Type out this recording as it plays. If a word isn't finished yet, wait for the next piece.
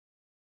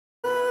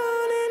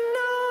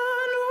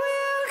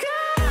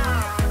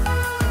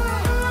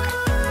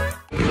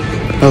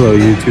Hello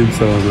YouTube,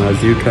 so as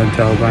you can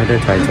tell by the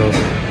title,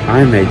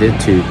 I made it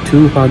to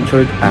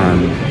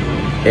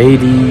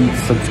 280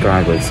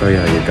 subscribers. So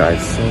yeah, you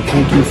guys, so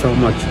thank you so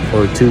much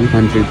for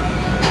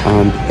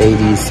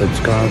 280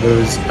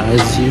 subscribers.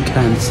 As you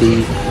can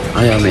see,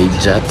 I am a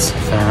Jets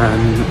fan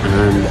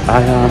and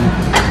I am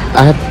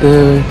at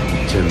the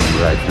gym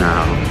right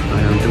now.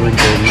 I am doing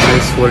a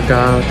nice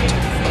workout.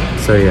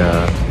 So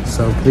yeah,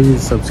 so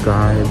please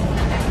subscribe,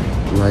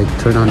 like,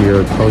 turn on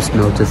your post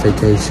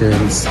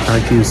notifications.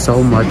 Thank you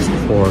so much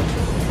for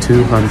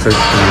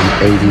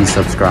 280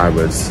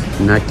 subscribers.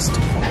 Next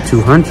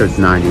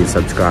 290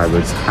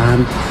 subscribers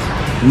and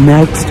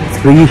next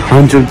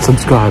 300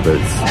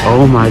 subscribers.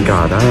 Oh my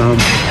god, I am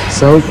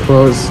so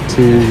close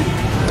to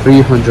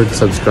 300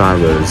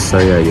 subscribers. So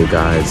yeah, you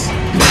guys,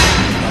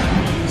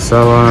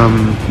 so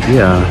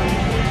yeah,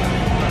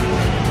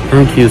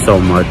 thank you so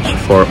much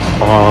for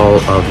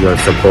all of your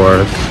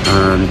support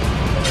and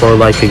for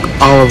liking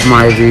all of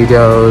my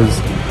videos.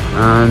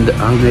 And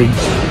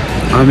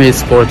I'm a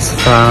sports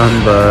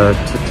fan, but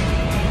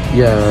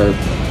yeah,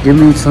 give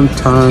me some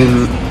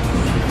time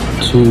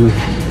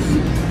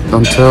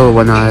until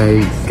when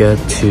I get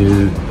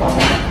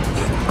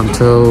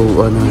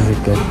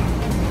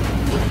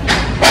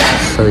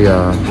so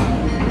yeah,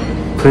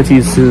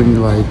 pretty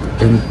soon, like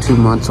in 2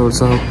 months or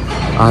so,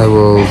 I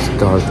will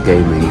start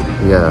gaming.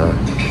 Yeah,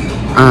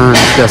 and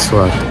guess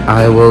what,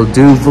 I will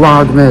do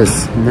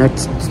Vlogmas.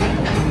 Next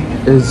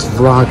is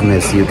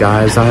Vlogmas, you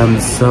guys. I am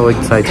so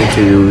excited to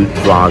do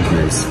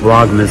Vlogmas.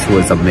 Vlogmas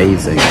was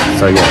amazing.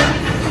 So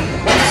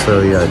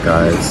yeah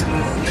guys,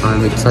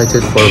 I'm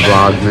excited for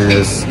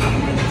Vlogmas,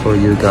 for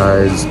you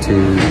guys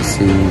to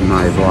see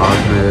my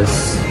Vlogmas.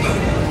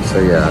 So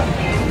yeah,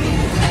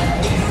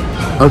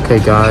 okay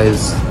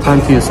guys,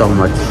 thank you so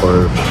much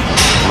for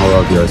all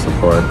of your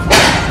support.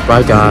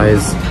 Bye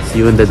guys, see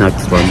you in the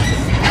next one.